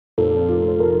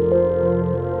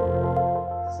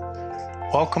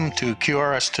Welcome to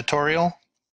QRS tutorial,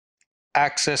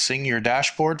 accessing your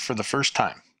dashboard for the first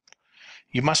time.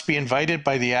 You must be invited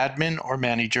by the admin or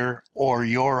manager or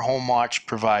your HomeWatch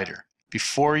provider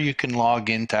before you can log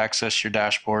in to access your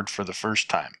dashboard for the first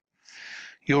time.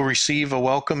 You'll receive a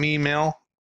welcome email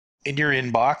in your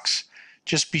inbox.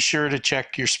 Just be sure to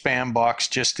check your spam box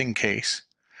just in case.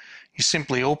 You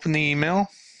simply open the email.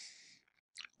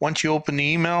 Once you open the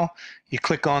email, you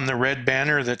click on the red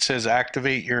banner that says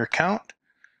activate your account.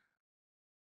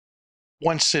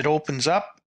 Once it opens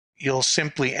up, you'll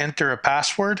simply enter a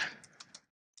password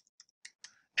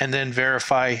and then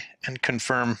verify and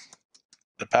confirm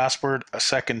the password a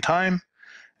second time,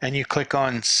 and you click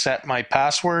on Set My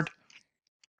Password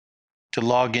to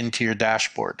log into your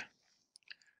dashboard.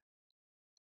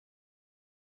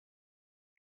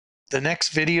 The next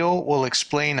video will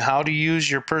explain how to use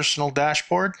your personal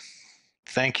dashboard.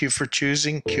 Thank you for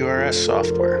choosing QRS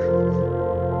software.